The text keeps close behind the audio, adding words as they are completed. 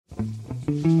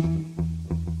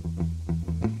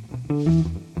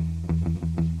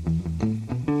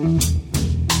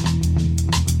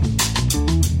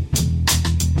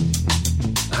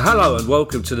Hello and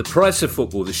welcome to The Price of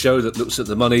Football, the show that looks at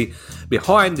the money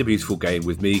behind the beautiful game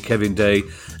with me, Kevin Day,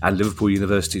 and Liverpool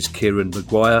University's Kieran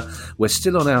Maguire. We're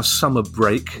still on our summer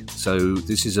break, so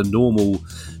this is a normal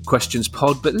questions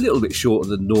pod, but a little bit shorter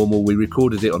than normal. We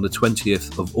recorded it on the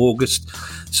 20th of August,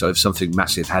 so if something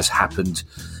massive has happened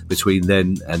between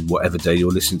then and whatever day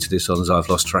you're listening to this on, as I've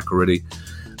lost track already,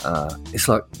 it's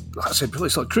like I said,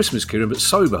 it's like Christmas, Kieran, but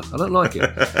sober. I don't like it.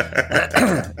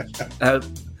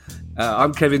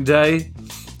 I'm Kevin Day.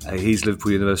 He's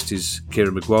Liverpool University's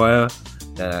Kieran Maguire.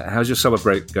 How's your summer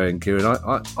break going, Kieran?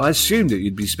 I assumed that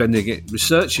you'd be spending it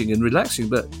researching and relaxing,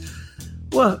 but,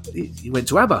 well, you went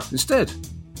to ABBA instead.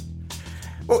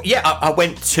 Well, yeah, I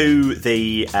went to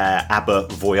the ABBA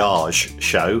Voyage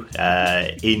show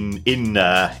in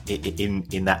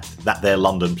that their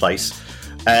London place,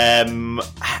 and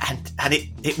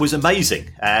it was amazing.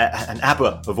 And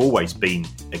ABBA have always been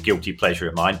a guilty pleasure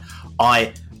of mine.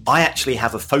 I actually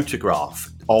have a photograph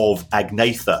of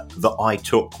Agnetha that I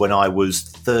took when I was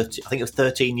 30. I think it was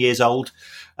 13 years old,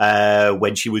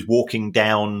 when she was walking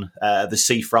down the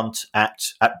seafront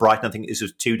at Brighton. I think this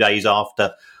was 2 days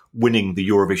after winning the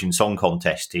Eurovision Song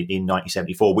Contest in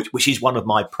 1974, which is one of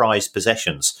my prized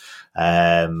possessions.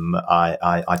 I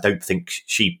don't think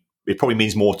it probably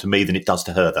means more to me than it does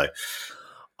to her, though.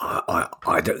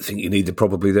 I don't think you need the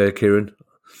probably there, Kieran.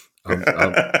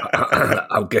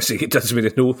 I'm guessing it doesn't mean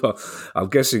an awful. I'm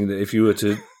guessing that if you were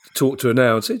to talk to her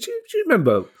now and say, do you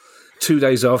remember 2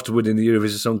 days after winning the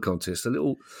Eurovision Song Contest, a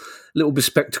little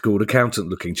bespectacled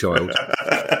accountant-looking child,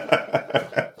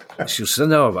 she'll say,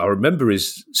 no, I remember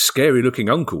his scary-looking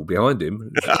uncle behind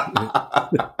him.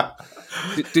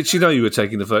 Did she know you were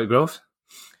taking the photograph?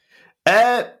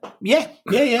 Yeah.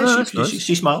 Oh,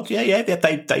 She smiled. Yeah.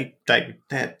 They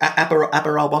ABBA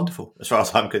are wonderful as far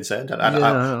as I'm concerned, and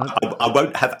I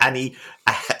won't have any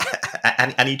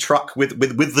truck with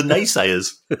the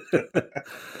naysayers.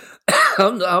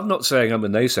 I'm not saying I'm a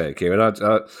naysayer, Kieran.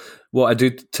 What I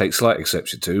did take slight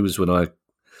exception to was when I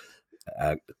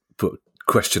put a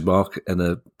question mark and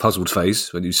a puzzled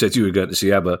face when you said you were going to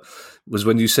see ABBA, was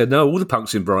when you said, no, all the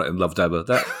punks in Brighton loved ABBA.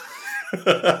 That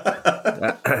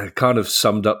kind of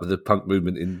summed up the punk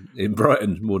movement in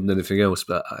Brighton more than anything else.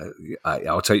 But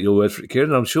I'll take your word for it,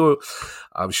 Kieran. I'm sure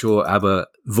ABBA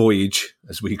Voyage,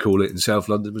 as we call it in South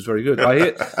London, was very good. I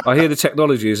hear the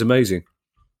technology is amazing.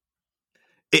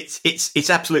 It's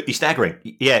absolutely staggering.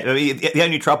 Yeah, I mean, the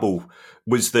only trouble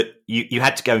was that you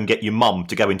had to go and get your mum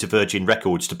to go into Virgin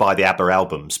Records to buy the ABBA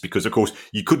albums, because, of course,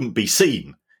 you couldn't be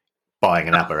seen buying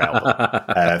an ABBA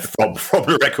album from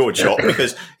a record shop,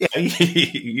 because you're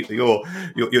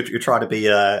trying to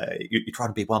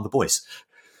be one of the boys.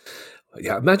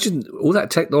 Yeah, imagine all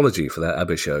that technology for that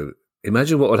ABBA show.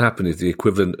 Imagine what would happen if the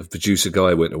equivalent of producer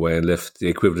Guy went away and left the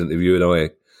equivalent of you and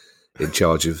I in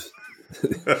charge of.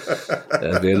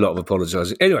 There'd be a lot of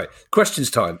apologising. Anyway, questions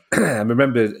time. And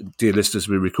remember, dear listeners,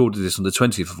 we recorded this on the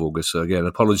 20th of August, so again,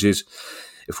 apologies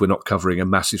if we're not covering a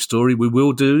massive story. We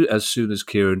will do as soon as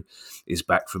Kieran is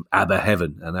back from ABBA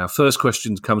heaven. And our first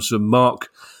question comes from Mark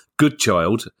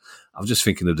Goodchild. I'm just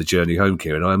thinking of the journey home,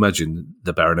 Kieran. I imagine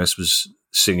the Baroness was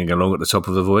singing along at the top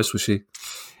of her voice, was she?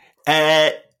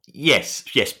 Yes.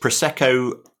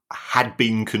 Prosecco had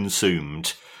been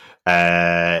consumed.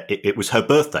 It was her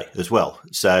birthday as well.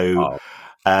 So,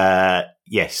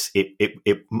 yes,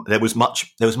 there was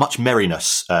much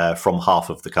merriness from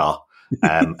half of the car.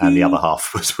 And the other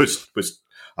half was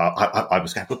I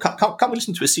was going, well, can't we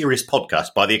listen to a serious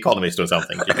podcast by The Economist or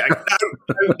something?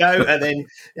 No, and then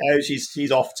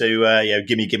she's off to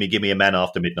gimme a man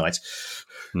after midnight.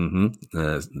 Mm-hmm.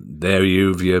 There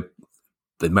you have your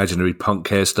imaginary punk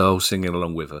hairstyle singing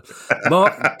along with her.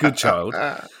 Mark Goodchild.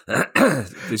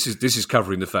 This is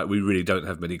covering the fact we really don't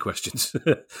have many questions.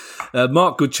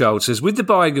 Mark Goodchild says, with the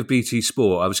buying of BT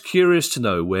Sport, I was curious to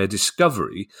know where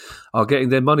Discovery are getting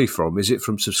their money from. Is it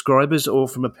from subscribers or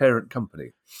from a parent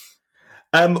company?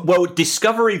 Well,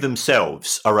 Discovery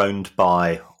themselves are owned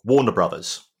by Warner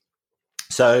Brothers.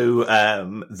 So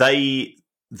they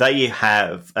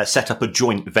have set up a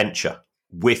joint venture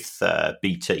with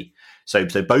BT. So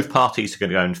both parties are going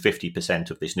to own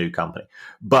 50% of this new company.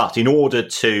 But in order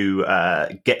to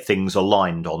get things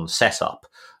aligned on setup,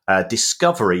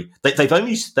 Discovery they've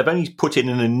only put in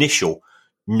an initial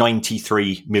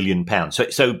 £93 million.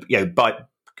 So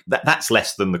that's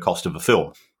less than the cost of a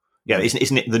film.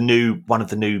 Isn't it one of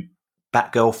the new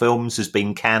Batgirl films has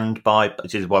been canned by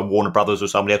Warner Brothers or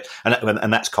somebody else,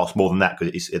 and that's cost more than that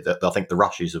because I think the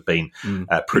rushes have been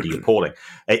pretty appalling.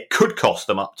 It could cost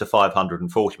them up to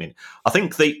 $540 million. I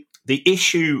think the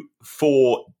issue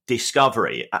for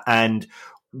Discovery and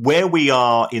where we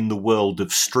are in the world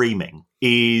of streaming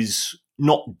is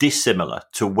not dissimilar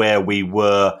to where we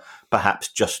were perhaps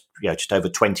just over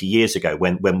 20 years ago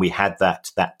when we had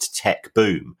that tech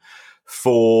boom.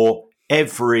 For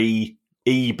every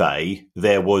eBay,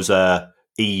 there was a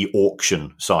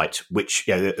e-auction site, which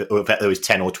in fact there was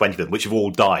 10 or 20 of them, which have all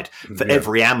died. For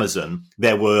every Amazon,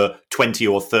 there were 20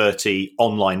 or 30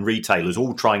 online retailers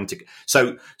all trying to.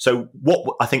 So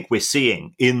what I think we're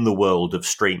seeing in the world of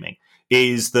streaming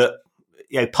is that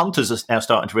punters are now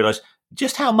starting to realise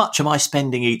just how much am I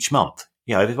spending each month.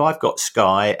 If I've got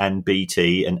Sky and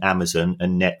BT and Amazon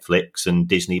and Netflix and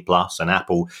Disney Plus and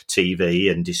Apple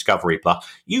TV and Discovery Plus,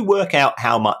 you work out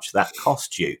how much that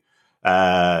costs you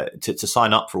to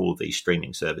sign up for all of these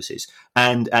streaming services,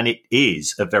 and it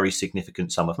is a very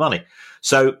significant sum of money.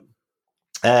 So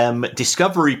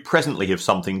Discovery presently have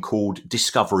something called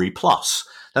Discovery Plus.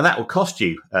 Now that will cost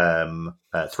you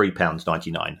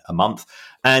 £3.99 a month,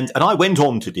 and I went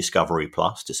on to Discovery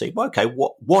Plus to see,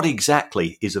 what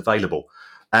exactly is available,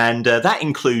 and that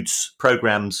includes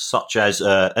programs such as,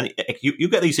 and you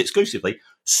get these exclusively: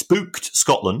 Spooked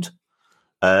Scotland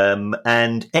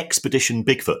and Expedition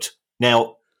Bigfoot.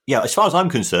 Now, as far as I'm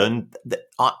concerned,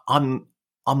 I'm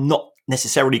not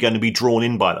necessarily going to be drawn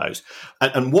in by those,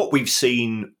 and what we've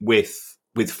seen with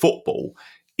football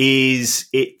is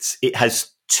it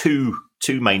has two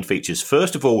main features.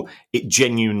 First of all, it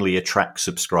genuinely attracts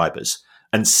subscribers.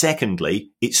 And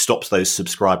secondly, it stops those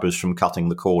subscribers from cutting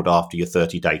the cord after your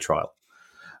 30-day trial.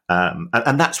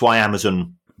 And that's why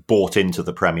Amazon bought into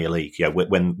the Premier League.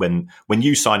 When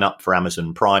you sign up for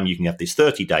Amazon Prime, you can have this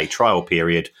 30-day trial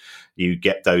period. You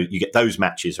get those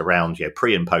matches around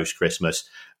pre and post Christmas.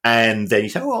 And then you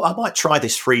say, I might try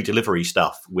this free delivery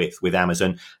stuff with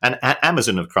Amazon. And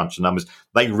Amazon have crunched the numbers.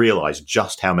 They realise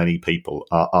just how many people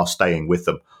are staying with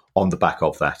them on the back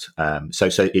of that. So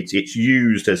it's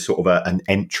used as sort of an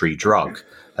entry drug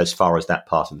as far as that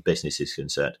part of the business is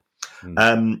concerned.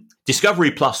 Discovery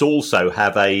Plus also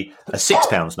have a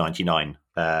 £6.99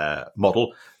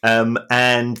 model,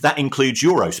 and that includes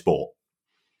Eurosport.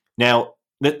 Now,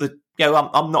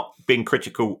 I'm not being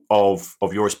critical of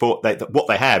Eurosport. What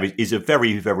they have is a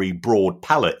very, very broad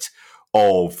palette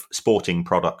of sporting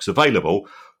products available.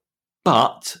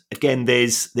 But again,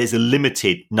 there's a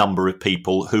limited number of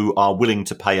people who are willing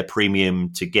to pay a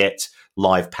premium to get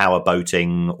live power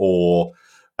boating or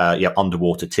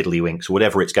underwater tiddlywinks or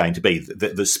whatever it's going to be.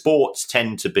 The sports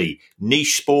tend to be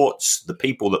niche sports. The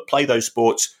people that play those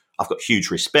sports, I've got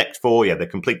huge respect for. They're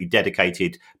completely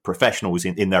dedicated professionals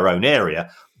in their own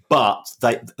area. But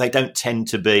they don't tend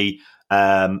to be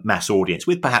mass audience.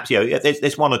 With perhaps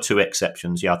there's one or two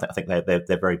exceptions. I think they're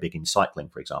very big in cycling,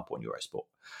 for example, on Eurosport.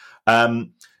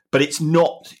 But it's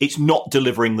not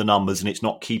delivering the numbers and it's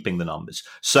not keeping the numbers.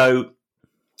 So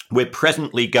we're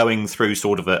presently going through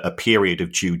sort of a period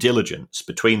of due diligence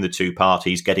between the two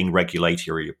parties, getting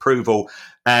regulatory approval,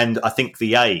 and I think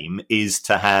the aim is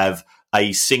to have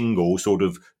a single sort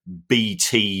of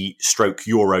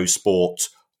BT/Eurosport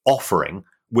offering,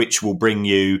 which will bring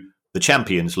you the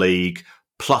Champions League,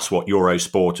 plus what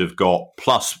Eurosport have got,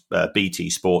 plus BT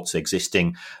Sport's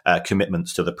existing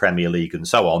commitments to the Premier League and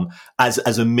so on,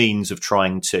 as a means of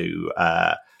trying to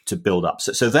build up.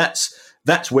 So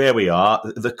that's where we are.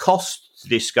 The cost to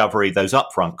Discovery, those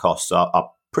upfront costs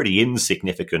are pretty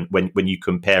insignificant when you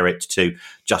compare it to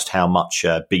just how much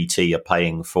BT are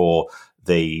paying for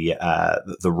the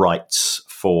rights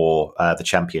for the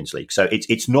Champions League. So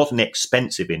it's not an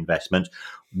expensive investment.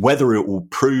 Whether it will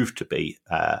prove to be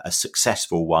a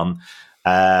successful one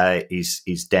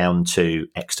is down to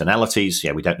externalities.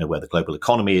 We don't know where the global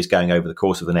economy is going over the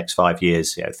course of the next 5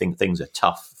 years. Things are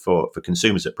tough for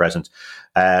consumers at present,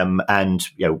 and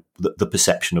the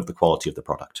perception of the quality of the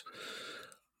product.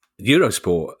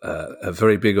 Eurosport are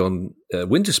very big on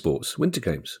winter sports, winter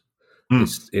games.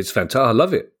 It's fantastic. I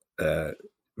love it.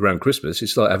 Around Christmas,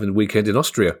 it's like having a weekend in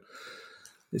Austria.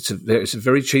 It's a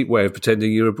very cheap way of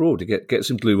pretending you're abroad. To get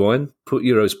some blue wine, put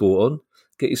Eurosport on,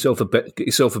 get yourself a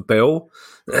bell.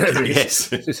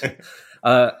 Yes.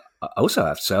 I also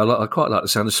have to say I quite like the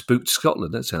sound of Spooked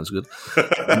Scotland. That sounds good.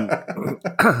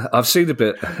 I've seen a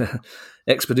bit.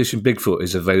 Expedition Bigfoot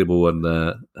is available on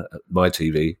my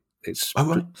TV. It's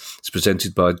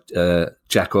presented by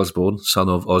Jack Osborne, son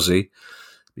of Ozzy,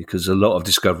 because a lot of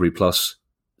Discovery Plus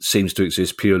seems to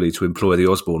exist purely to employ the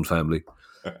Osborne family.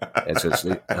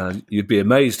 Essentially, you'd be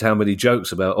amazed how many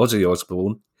jokes about Ozzy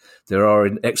Osbourne there are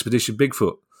in Expedition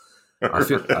Bigfoot.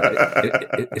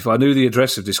 If I knew the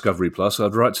address of Discovery Plus,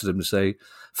 I'd write to them and say,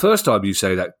 first time you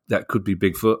say that could be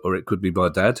Bigfoot or it could be my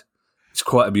dad, it's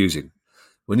quite amusing.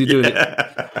 When you're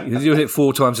doing it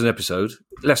 4 times an episode,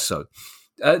 less so.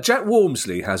 Jack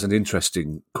Walmsley has an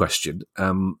interesting question,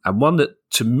 and one that,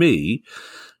 to me,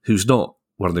 who's not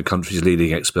one of the country's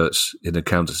leading experts in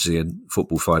accountancy and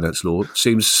football finance law,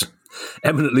 seems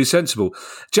eminently sensible.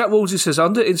 Jack Walmsley says,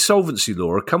 under insolvency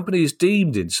law, a company is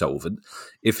deemed insolvent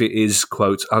if it is,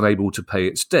 quote, unable to pay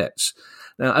its debts.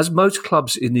 Now, as most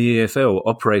clubs in the EFL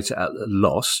operate at a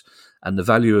loss and the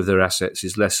value of their assets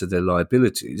is less than their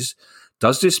liabilities,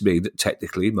 does this mean that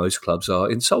technically most clubs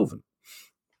are insolvent?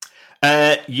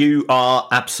 You are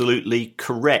absolutely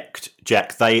correct,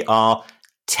 Jack. They are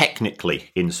technically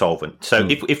insolvent. So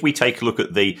if we take a look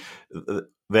at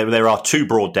there are 2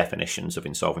 broad definitions of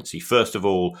insolvency. First of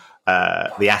all,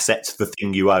 the assets, the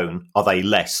thing you own, are they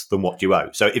less than what you owe?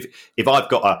 So if I've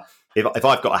got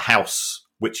a house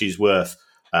which is worth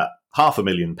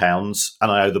 £500,000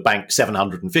 and I owe the bank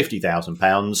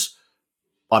 £750,000,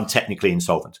 I'm technically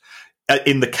insolvent.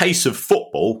 In the case of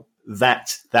football,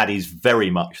 that is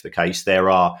very much the case. There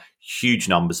are huge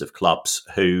numbers of clubs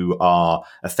who are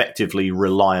effectively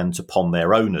reliant upon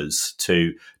their owners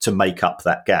to make up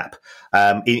that gap.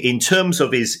 In terms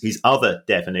of his other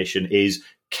definition is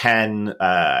can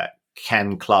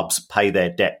clubs pay their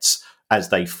debts as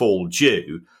they fall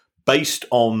due based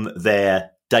on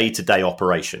their day-to-day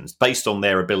operations, based on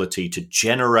their ability to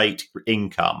generate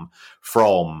income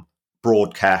from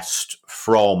broadcast,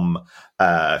 from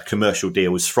commercial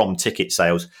deals, from ticket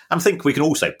sales. And I think we can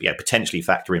also potentially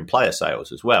factor in player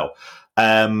sales as well.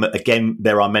 Again,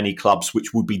 there are many clubs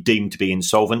which would be deemed to be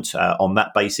insolvent on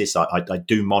that basis. I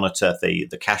do monitor the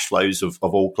cash flows of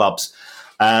all clubs.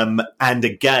 And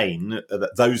again,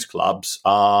 those clubs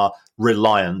are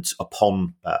reliant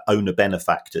upon owner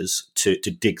benefactors to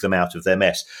dig them out of their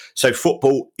mess. So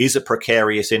football is a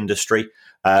precarious industry.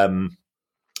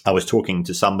 I was talking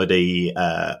to somebody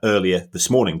earlier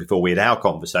this morning before we had our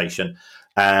conversation,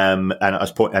 and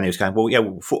he was going, "Well, yeah,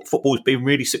 football's been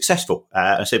really successful."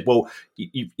 I said, "Well,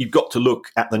 you've got to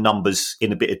look at the numbers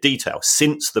in a bit of detail.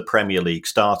 Since the Premier League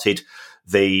started,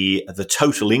 the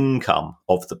total income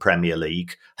of the Premier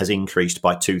League has increased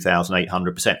by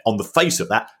 2,800%. On the face of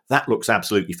that looks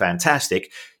absolutely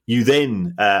fantastic." You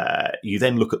then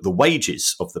look at the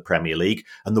wages of the Premier League,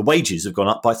 and the wages have gone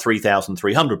up by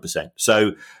 3,300%.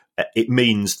 So it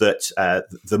means that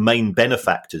the main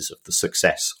benefactors of the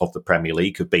success of the Premier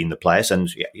League have been the players. And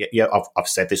I've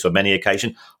said this on many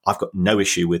occasions. I've got no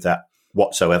issue with that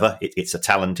whatsoever. It's a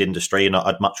talent industry, and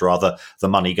I'd much rather the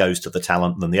money goes to the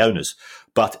talent than the owners.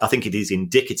 But I think it is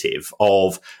indicative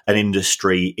of an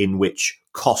industry in which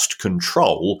cost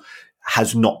control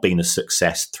has not been a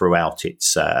success throughout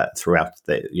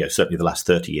certainly the last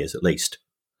 30 years at least.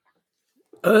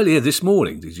 Earlier this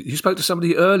morning, you spoke to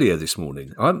somebody earlier this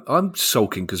morning. I'm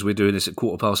sulking because we're doing this at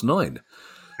 9:15.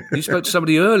 You spoke to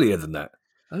somebody earlier than that.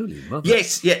 Holy mother!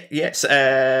 Yes.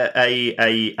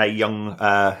 A young.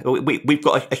 We've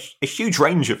got a huge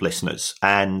range of listeners,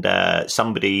 and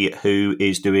somebody who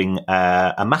is doing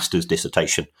a master's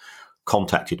dissertation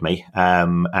contacted me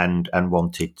and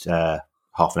wanted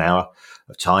half an hour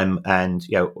of time. And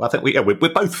I think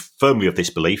we're both firmly of this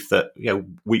belief that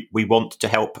we want to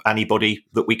help anybody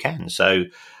that we can. So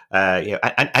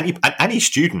any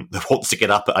student that wants to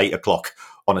get up at 8 o'clock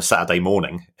on a Saturday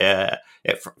morning,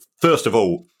 first of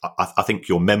all, I think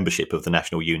your membership of the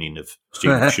National Union of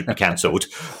Students should be cancelled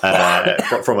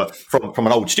from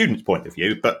an old student's point of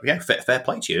view. But fair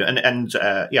play to you. And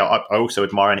I also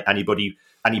admire anybody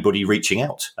reaching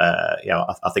out.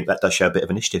 I think that does show a bit of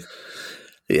initiative.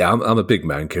 Yeah, I'm a big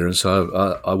man, Kieran,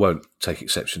 so I won't take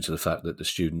exception to the fact that the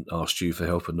student asked you for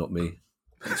help and not me.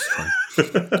 It's fine.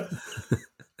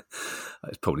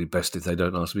 It's probably best if they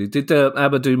don't ask me. Did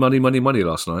ABBA do Money, Money, Money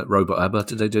last night? Robot ABBA,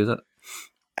 did they do that?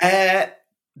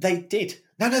 They did.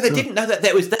 No, they didn't know that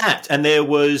there was that. And there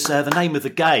was the name of the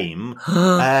game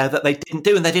that they didn't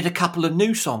do. And they did a couple of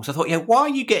new songs. I thought, why are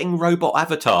you getting robot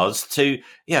avatars to,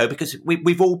 because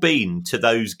we've all been to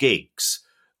those gigs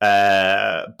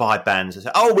by bands and say,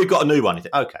 "Oh, we've got a new one." You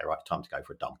think, okay, right, time to go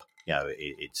for a dump.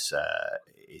 It's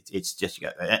just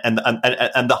and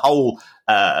the whole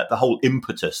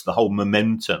impetus, the whole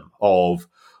momentum of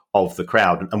the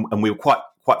crowd, and we were quite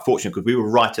fortunate because we were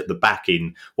right at the back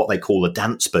in what they call a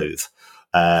dance booth,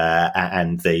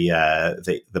 and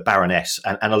the Baroness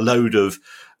and a load of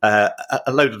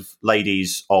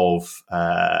ladies of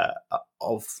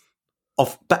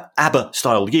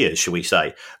ABBA-style years, shall we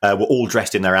say, were all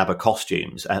dressed in their ABBA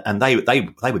costumes, and they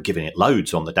were giving it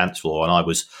loads on the dance floor, and I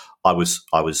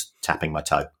was tapping my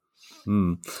toe.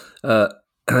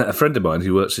 A friend of mine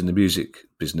who works in the music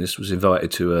business was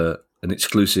invited to an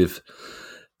exclusive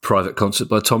private concert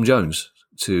by Tom Jones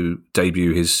to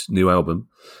debut his new album.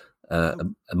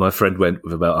 And my friend went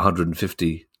with about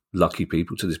 150 lucky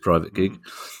people to this private gig,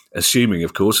 assuming,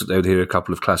 of course, that they would hear a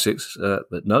couple of classics.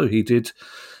 But no, he did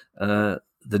the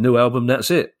new album,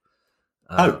 that's it.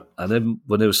 And then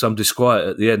when there was some disquiet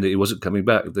at the end that he wasn't coming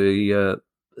back, the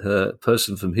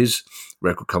person from his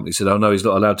record company said, "Oh no, he's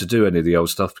not allowed to do any of the old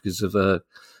stuff because of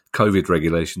COVID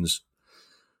regulations."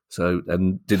 So,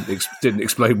 and didn't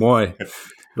explain why.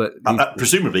 But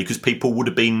presumably because people would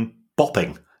have been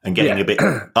bopping and getting a bit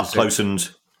up close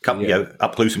and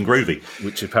up close and groovy,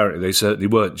 which apparently they certainly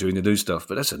weren't during the new stuff.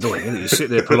 But that's annoying, isn't it? You sit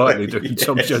there politely doing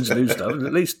Tom Jones' new stuff, and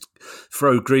at least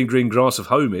throw "Green Grass of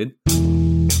Home" in.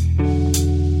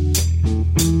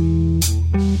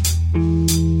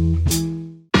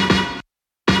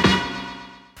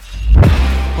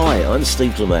 Hi, I'm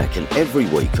Steve Lamacq, and every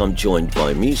week I'm joined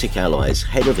by Music Ally's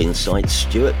Head of Insight,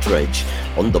 Stuart Dredge,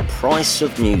 on The Price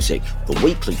of Music, the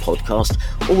weekly podcast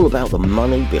all about the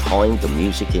money behind the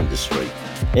music industry.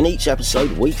 In each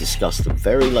episode, we discuss the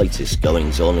very latest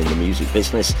goings-on in the music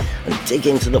business and dig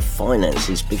into the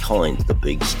finances behind the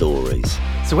big stories.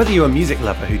 So whether you're a music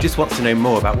lover who just wants to know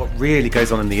more about what really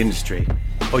goes on in the industry,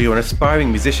 or you're an aspiring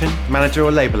musician, manager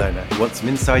or label owner who wants some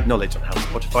inside knowledge on how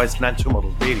Spotify's financial model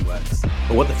really works,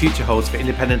 or what the future holds for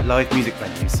independent live music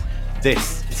venues,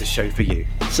 this is a show for you.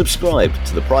 Subscribe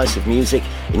to The Price of Music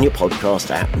in your podcast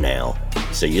app now.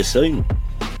 See you soon.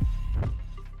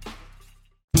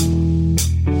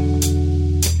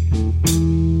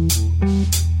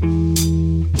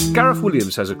 Gareth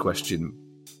Williams has a question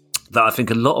that I think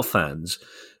a lot of fans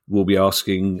will be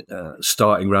asking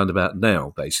starting round about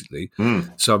now, basically.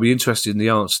 So I'll be interested in the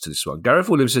answer to this one. Gareth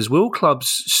Williams says, will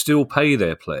clubs still pay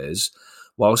their players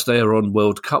whilst they are on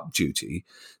World Cup duty,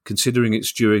 considering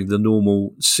it's during the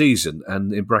normal season?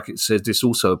 And in brackets says this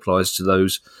also applies to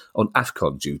those on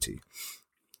AFCON duty.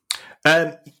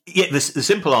 The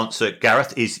simple answer,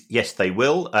 Gareth, is yes, they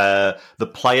will.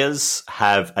 The players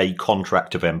have a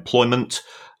contract of employment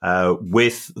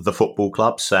with the football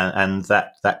clubs, and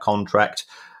that contract,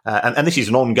 and this is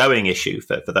an ongoing issue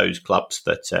for those clubs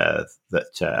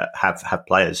that have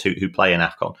players who play in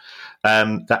AFCON.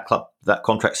 That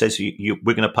contract says we're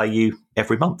going to pay you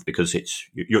every month because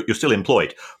you're still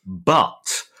employed,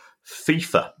 but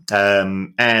FIFA,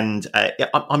 and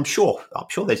I'm sure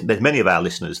there's many of our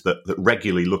listeners that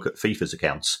regularly look at FIFA's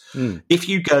accounts. If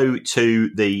you go to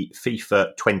the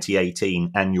FIFA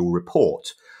 2018 annual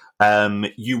report,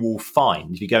 you will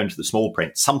find, if you go into the small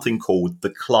print, something called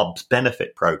the Clubs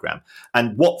Benefit Programme.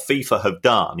 And what FIFA have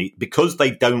done, because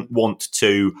they don't want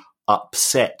to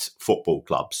upset football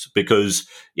clubs, because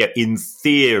in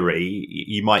theory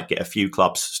you might get a few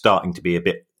clubs starting to be a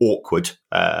bit awkward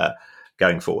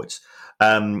going forwards.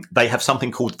 They have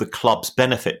something called the Clubs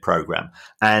Benefit Programme.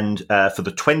 And for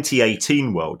the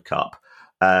 2018 World Cup,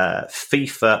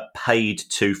 FIFA paid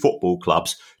to football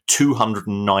clubs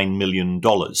 $209 million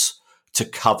to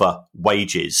cover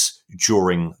wages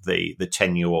during the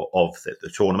tenure of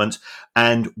the tournament.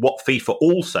 And what FIFA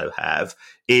also have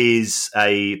is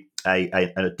a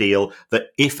deal that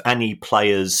if any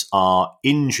players are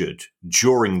injured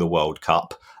during the World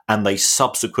Cup and they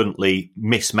subsequently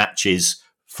miss matches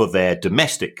for their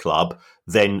domestic club,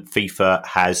 then FIFA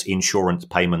has insurance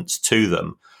payments to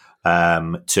them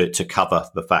to cover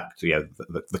the fact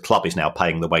the club is now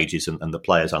paying the wages and the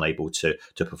players unable to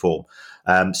perform.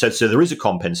 So there is a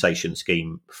compensation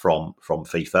scheme from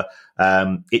FIFA.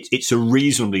 It's a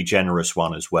reasonably generous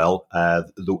one as well.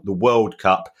 The World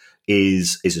Cup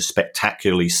is a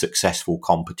spectacularly successful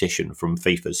competition from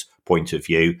FIFA's point of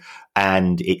view,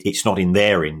 and it's not in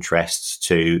their interests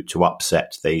to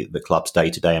upset the club's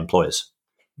day-to-day employers.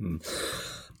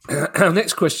 Our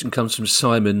next question comes from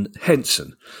Simon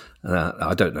Henson.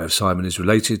 I don't know if Simon is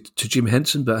related to Jim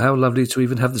Henson, but how lovely to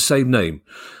even have the same name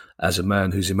as a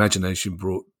man whose imagination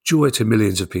brought joy to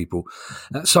millions of people.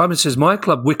 Simon says, my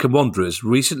club Wycombe Wanderers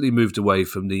recently moved away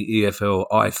from the EFL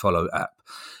iFollow app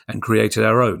and created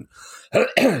our own,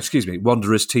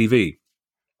 Wanderers TV,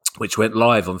 which went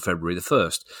live on February the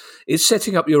 1st. Is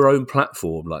setting up your own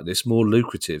platform like this more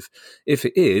lucrative? If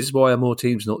it is, why are more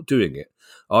teams not doing it?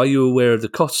 Are you aware of the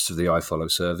costs of the iFollow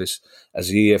service, as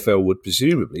the EFL would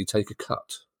presumably take a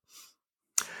cut?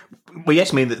 Well,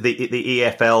 yes, I mean, the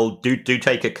EFL do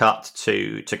take a cut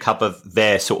to cover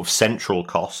their sort of central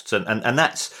costs, and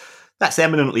that's That's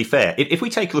eminently fair. If we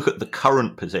take a look at the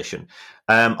current position,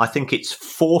 I think it's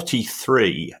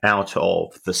 43 out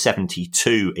of the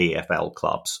 72 EFL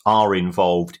clubs are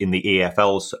involved in the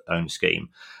EFL's own scheme.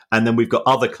 And then we've got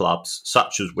other clubs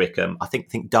such as Wycombe. I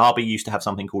think Derby used to have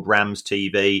something called Rams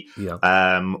TV,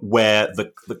 where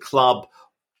the club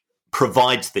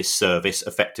provides this service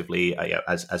effectively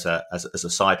as a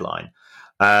sideline.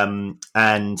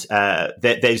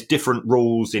 There's different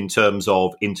rules in terms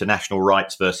of international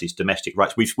rights versus domestic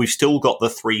rights. We've still got the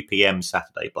 3 p.m.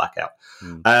 Saturday blackout.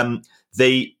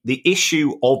 The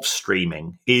issue of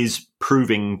streaming is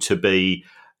proving to be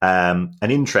an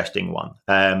interesting one.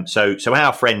 So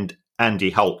our friend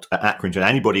Andy Holt at Accrington,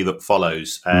 anybody that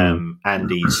follows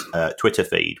Andy's Twitter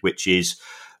feed, which is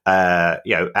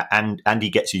and Andy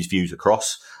gets his views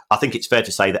across. I think it's fair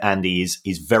to say that Andy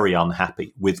is very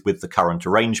unhappy with the current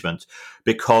arrangement,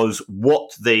 because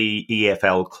what the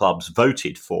EFL clubs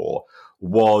voted for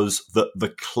was that the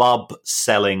club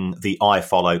selling the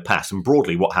iFollow pass, and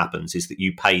broadly what happens is that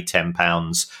you pay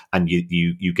 £10 and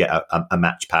you get a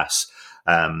match pass.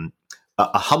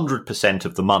 100%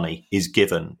 of the money is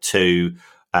given to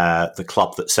the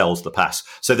club that sells the pass.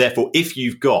 So therefore, if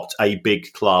you've got a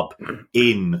big club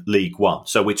in League One,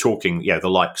 so we're talking, the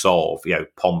likes of,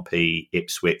 Pompey,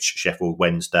 Ipswich, Sheffield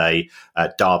Wednesday,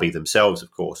 Derby themselves,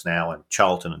 of course, now, and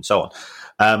Charlton and so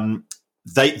on,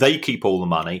 they keep all the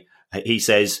money. He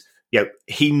says,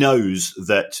 he knows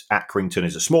that Accrington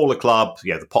is a smaller club.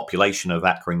 The population of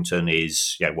Accrington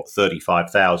is,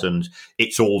 35,000.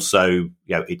 It's also,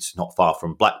 it's not far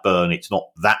from Blackburn. It's not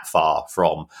that far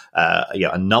from,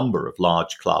 a number of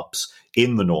large clubs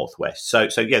in the Northwest. So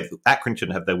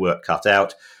Accrington have their work cut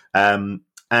out.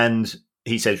 And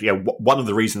he says, one of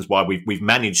the reasons why we've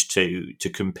managed to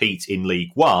compete in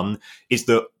League One is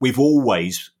that we've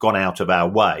always gone out of our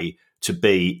way to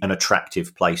be an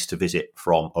attractive place to visit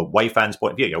from a away fans'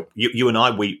 point of view. You and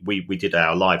I, we did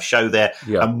our live show there,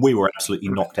 and we were absolutely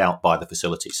knocked out by the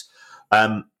facilities.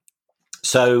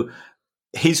 So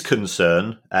his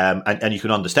concern, and you can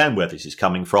understand where this is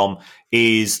coming from,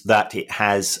 is that it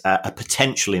has a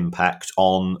potential impact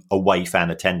on away fan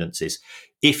attendances.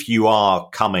 If you are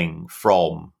coming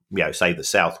from, say the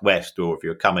Southwest, or if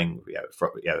you're coming from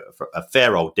a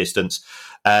fair old distance,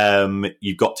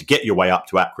 you've got to get your way up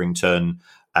to Accrington.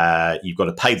 You've got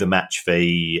to pay the match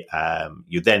fee.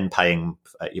 You're then paying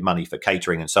your money for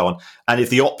catering and so on. And if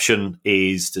the option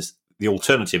is the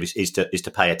alternative is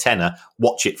to pay a tenner,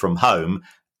 watch it from home,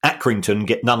 Accrington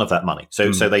get none of that money.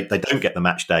 So they don't get the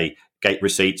match day gate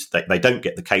receipts. They don't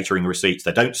get the catering receipts.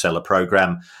 They don't sell a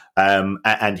programme.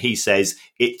 And he says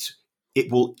it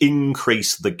will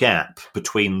increase the gap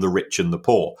between the rich and the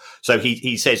poor. So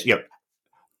he says,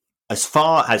 as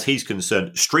far as he's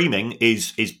concerned, streaming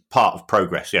is part of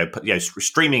progress.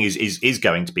 Streaming is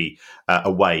going to be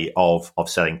a way of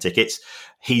selling tickets.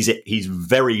 He's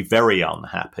very, very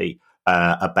unhappy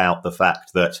about the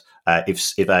fact that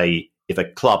if a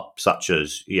club such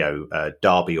as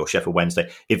Derby or Sheffield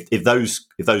Wednesday, if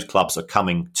those clubs are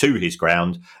coming to his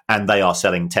ground and they are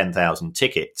selling 10,000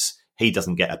 tickets, he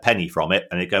doesn't get a penny from it.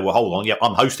 And he'd go, well, hold on,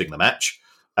 I'm hosting the match.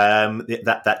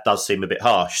 That does seem a bit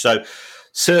harsh. So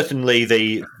certainly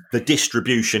the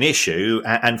distribution issue,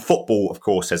 and football, of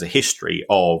course, has a history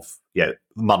of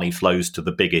money flows to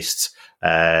the biggest,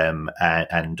 and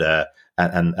the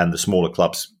smaller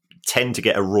clubs tend to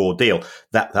get a raw deal.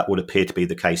 That would appear to be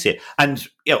the case here. And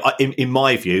in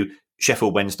my view,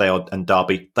 Sheffield Wednesday and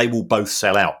Derby, they will both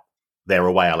sell out their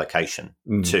away allocation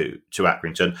to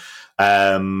Accrington.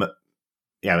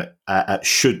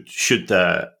 Should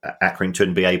the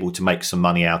Accrington be able to make some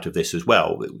money out of this as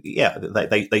well?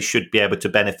 They should be able to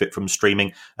benefit from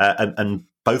streaming, and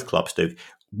both clubs do.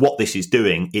 What this is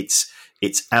doing, it's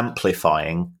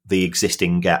amplifying the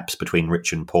existing gaps between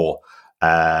rich and poor,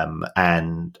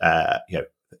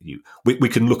 we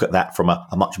can look at that from a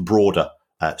much broader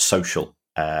social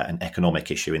and economic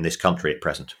issue in this country at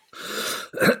present.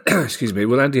 Excuse me.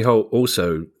 Well, Andy Holt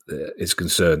also is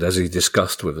concerned, as he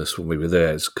discussed with us when we were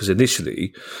there, because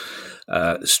initially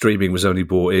streaming was only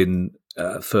brought in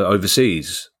for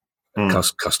overseas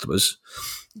customers,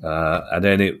 and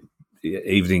then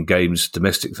evening games,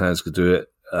 domestic fans could do it.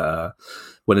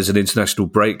 When there's an international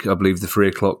break, I believe the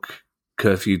 3:00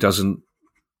 curfew doesn't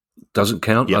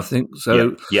count. I think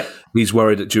so. He's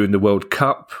worried that during the World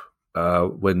Cup,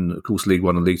 when, of course, League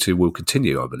One and League Two will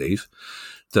continue, I believe,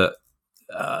 that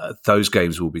those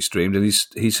games will be streamed. And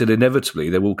he said inevitably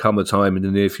there will come a time in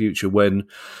the near future when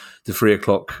the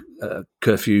 3:00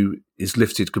 curfew is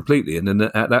lifted completely. And then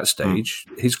at that stage,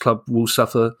 his club will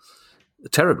suffer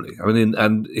terribly. I mean,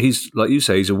 and he's, like you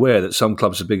say, he's aware that some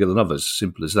clubs are bigger than others,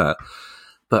 simple as that.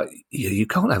 But you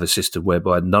can't have a system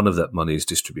whereby none of that money is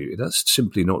distributed. That's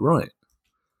simply not right.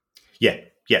 Yeah,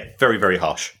 very, very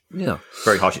harsh. Yeah,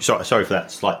 very harsh. Sorry for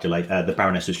that slight delay. The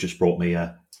Baroness has just brought me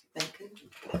a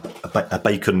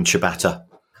bacon ciabatta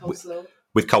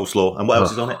with coleslaw. And what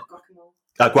else is on it?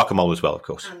 Guacamole as well, of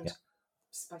course. And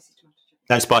spicy tomato chutney.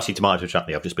 And spicy tomato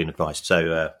chutney, I've just been advised.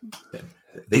 So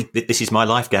this is my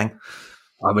life, gang.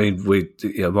 I mean,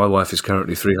 my wife is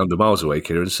currently 300 miles away,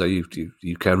 Kieran, so you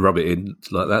can rub it in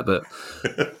like that. But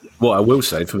what I will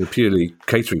say, from a purely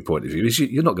catering point of view, is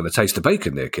you're not going to taste the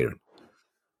bacon there, Kieran.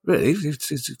 Really,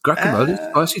 it's guacamole,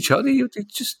 spicy chutney. You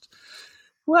just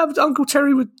Uncle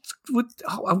Terry would.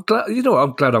 I'm glad.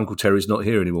 I'm glad Uncle Terry's not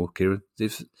here anymore, Kieran.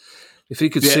 If he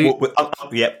could see,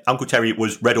 Uncle Terry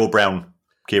was red or brown.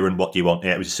 Kieran, what do you want?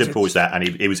 Yeah, it was as simple as that, and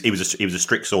he was a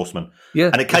strict sauceman.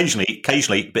 Yeah, and occasionally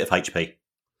a bit of HP.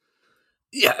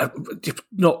 Yeah,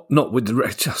 not with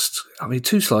the just. I mean,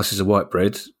 2 slices of white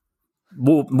bread,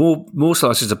 more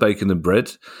slices of bacon than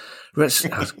bread. Let's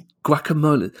have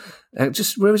guacamole.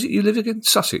 Just where is it you live again?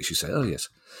 Sussex, you say? Oh yes.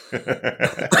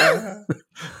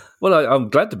 Well, I'm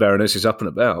glad the Baroness is up and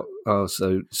about.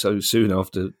 So soon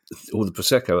after all the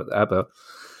prosecco at the ABBA.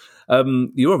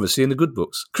 You're obviously in the good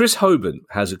books. Chris Hoban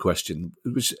has a question,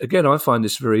 which again I find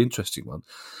this a very interesting one.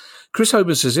 Chris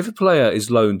Hoban says, if a player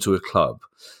is loaned to a club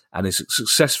and is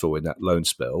successful in that loan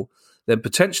spell, then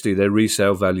potentially their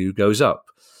resale value goes up.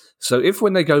 So if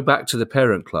when they go back to the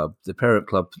parent club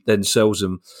then sells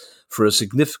them for a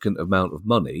significant amount of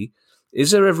money,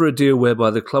 is there ever a deal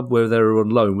whereby the club where they're on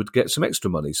loan would get some extra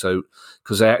money? So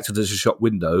because they acted as a shop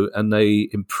window and they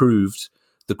improved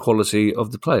the quality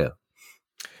of the player?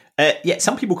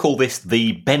 Some people call this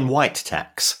the Ben White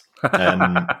tax,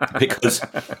 because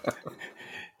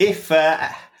if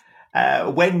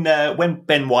when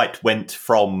Ben White went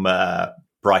from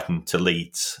Brighton to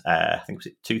Leeds, I think was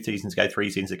it 3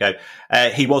 seasons ago,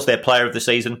 he was their player of the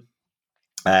season.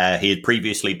 He had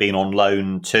previously been on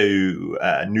loan to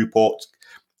Newport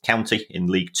County in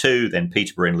League 2, then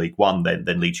Peterborough in League 1,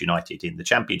 then Leeds United in the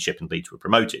Championship, and Leeds were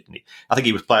promoted. And I think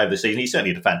he was player of the season. He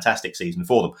certainly had a fantastic season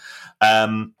for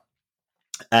them.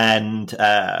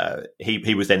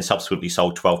 He was then subsequently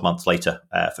sold 12 months later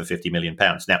for £50 million.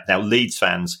 Now Leeds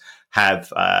fans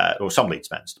have, or some Leeds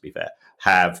fans to be fair,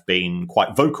 have been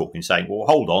quite vocal in saying, well,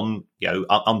 hold on,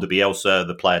 under Bielsa,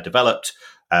 the player developed,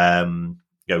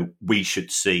 we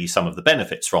should see some of the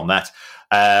benefits from that.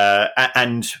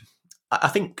 And I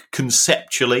think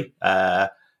conceptually,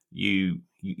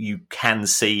 you can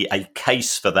see a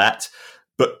case for that,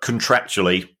 but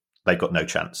contractually, they've got no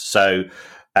chance. So,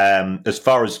 as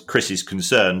far as Chris is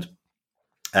concerned,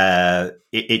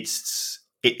 it's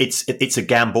a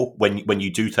gamble when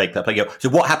you do take that player. So,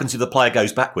 what happens if the player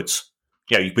goes backwards?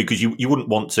 Because you wouldn't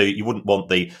want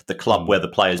the club where the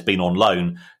player's been on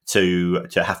loan to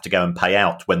have to go and pay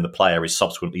out when the player is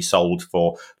subsequently sold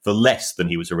for less than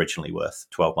he was originally worth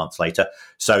 12 months later.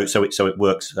 So it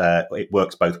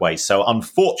works both ways. So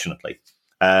unfortunately,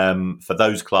 for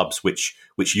those clubs which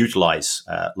utilise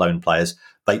loan players,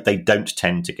 they don't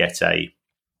tend to get a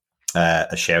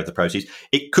share of the proceeds.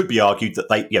 It could be argued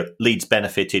that Leeds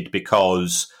benefited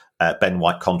because Ben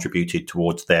White contributed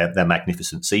towards their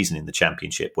magnificent season in the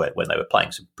Championship when they were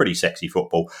playing some pretty sexy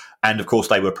football. And of course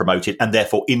they were promoted, and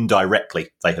therefore indirectly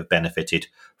they have benefited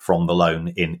from the loan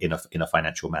in a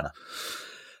financial manner.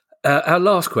 Our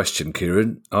last question,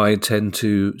 Kieran, I intend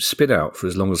to spit out for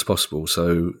as long as possible.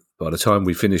 So by the time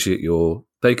we finish it, your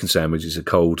bacon sandwich is a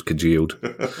cold, congealed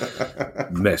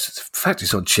mess. In fact,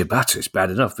 it's on ciabatta. It's bad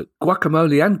enough, but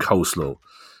guacamole and coleslaw.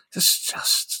 Just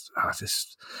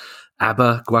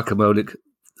ABBA, guacamole,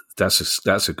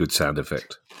 that's a good sound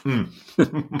effect.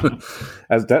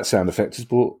 As that sound effect has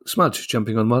brought Smudge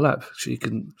jumping on my lap. She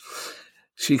can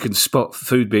spot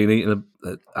food being eaten.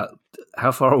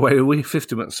 How far away are we?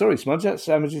 50 miles. Sorry, Smudge, that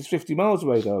sandwich is 50 miles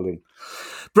away, darling.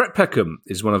 Brett Peckham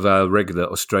is one of our regular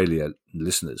Australia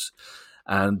listeners.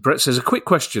 And Brett says, a quick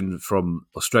question from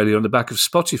Australia on the back of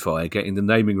Spotify getting the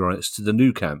naming rights to the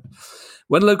Nou Camp.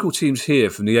 When local teams here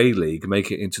from the A-League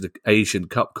make it into the Asian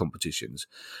Cup competitions,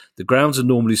 the grounds are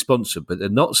normally sponsored, but they're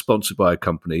not sponsored by a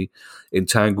company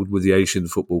entangled with the Asian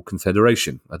Football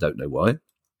Confederation. I don't know why.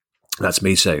 That's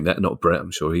me saying that, not Brett.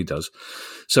 I'm sure he does.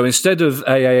 So instead of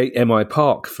AAMI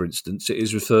Park, for instance, it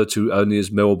is referred to only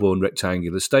as Melbourne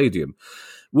Rectangular Stadium.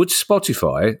 Would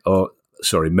Spotify, or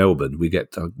sorry, Melbourne, we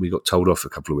got told off a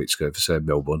couple of weeks ago for saying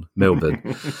Melbourne,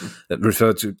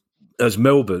 referred to as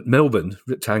Melbourne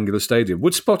Rectangular Stadium.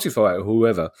 Would Spotify or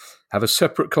whoever have a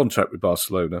separate contract with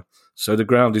Barcelona so the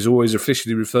ground is always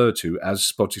officially referred to as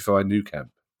Spotify Nou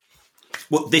Camp?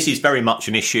 Well, this is very much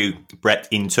an issue, Brett,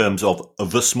 in terms of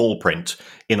the small print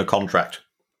in a contract.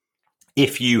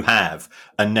 If you have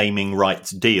a naming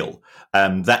rights deal,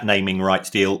 that naming rights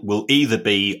deal will either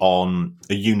be on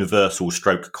a universal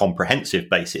stroke comprehensive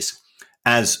basis,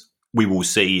 as we will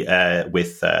see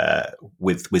with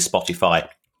Spotify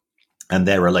and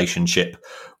their relationship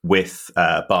with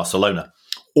Barcelona.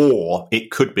 Or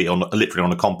it could be literally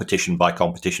on a competition by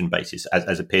competition basis,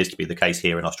 as appears to be the case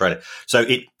here in Australia. So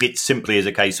it simply is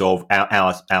a case of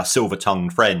our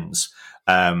silver-tongued friends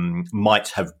might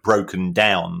have broken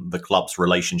down the club's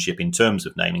relationship in terms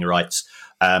of naming rights,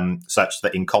 such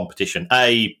that in competition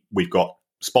A, we've got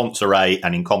sponsor A,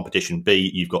 and in competition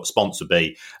B, you've got sponsor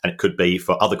B. And it could be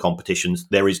for other competitions,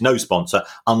 there is no sponsor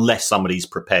unless somebody's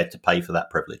prepared to pay for that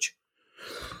privilege.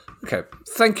 Okay,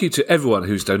 thank you to everyone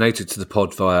who's donated to the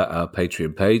pod via our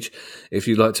Patreon page. If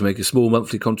you'd like to make a small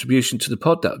monthly contribution to the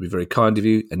pod, that would be very kind of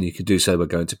you, and you can do so by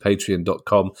going to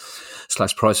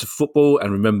patreon.com/priceoffootball.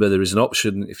 And remember, there is an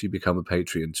option if you become a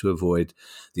Patreon to avoid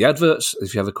the adverts.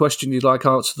 If you have a question you'd like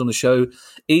answered on the show,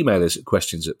 email us at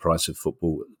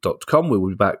questions@priceoffootball.com. We will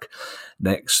be back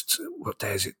next, what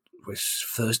day is it? It's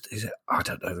Thursday, is it? I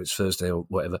don't know if it's Thursday or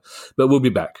whatever, but we'll be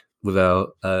back with our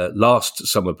last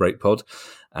summer break pod.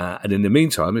 And in the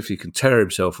meantime, if he can tear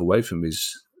himself away from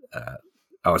his,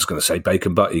 I was going to say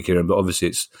bacon butty, Kieran, but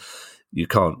obviously you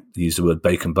can't use the word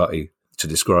bacon butty to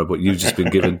describe what you've just been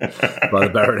given by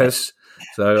the Baroness.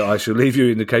 So I shall leave you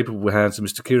in the capable hands of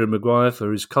Mr. Kieran Maguire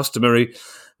for his customary,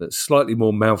 but slightly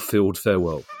more mouth-filled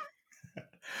farewell.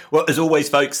 Well, as always,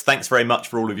 folks, thanks very much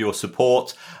for all of your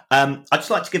support. I'd just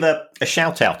like to give a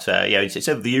shout out.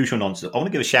 Instead of the usual nonsense, I want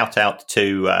to give a shout out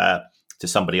to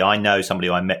somebody I know,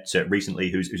 somebody I met recently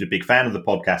who's a big fan of the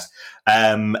podcast,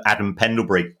 Adam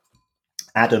Pendlebury.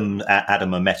 Adam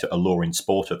I met at a Law in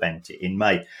Sport event in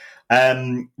May.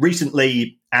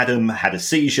 Recently, Adam had a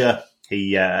seizure.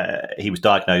 He was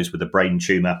diagnosed with a brain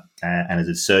tumour and has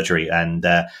had surgery. And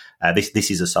this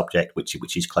is a subject which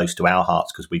is close to our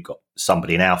hearts because we've got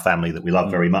somebody in our family that we love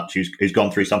very much who's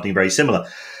gone through something very similar.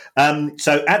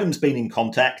 So Adam's been in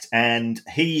contact and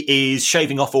he is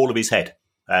shaving off all of his hair,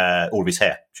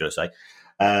 should I say.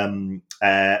 And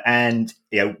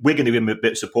we're going to give him a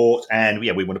bit of support, and we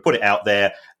want to put it out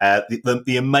there.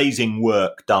 The amazing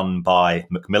work done by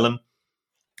Macmillan.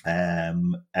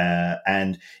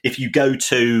 And if you go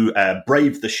to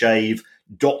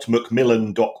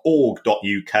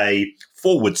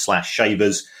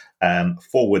bravetheshave.macmillan.org.uk/shavers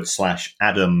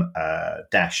 /Adam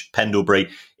Pendlebury.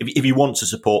 If you want to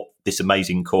support this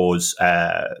amazing cause,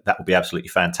 that would be absolutely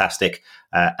fantastic.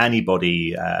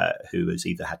 Anybody who has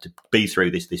either had to be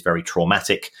through this very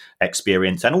traumatic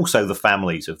experience, and also the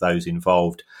families of those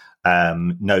involved,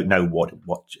 know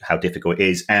how difficult it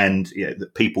is, and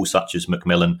that people such as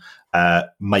Macmillan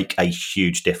make a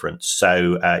huge difference.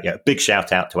 So, big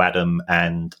shout out to Adam,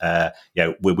 and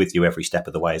we're with you every step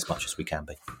of the way as much as we can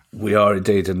be. We are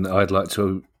indeed, and I'd like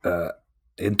to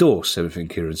endorse everything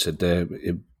Kieran said there,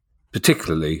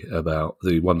 particularly about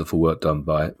the wonderful work done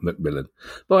by Macmillan.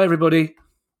 Bye, everybody.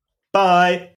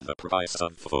 Bye. The price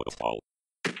of football.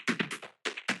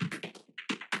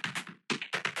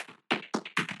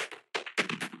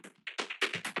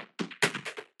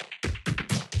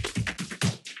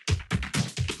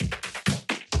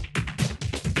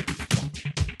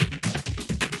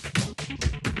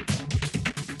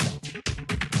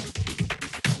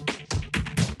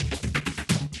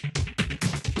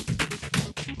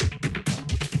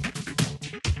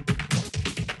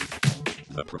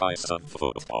 The price of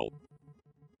football.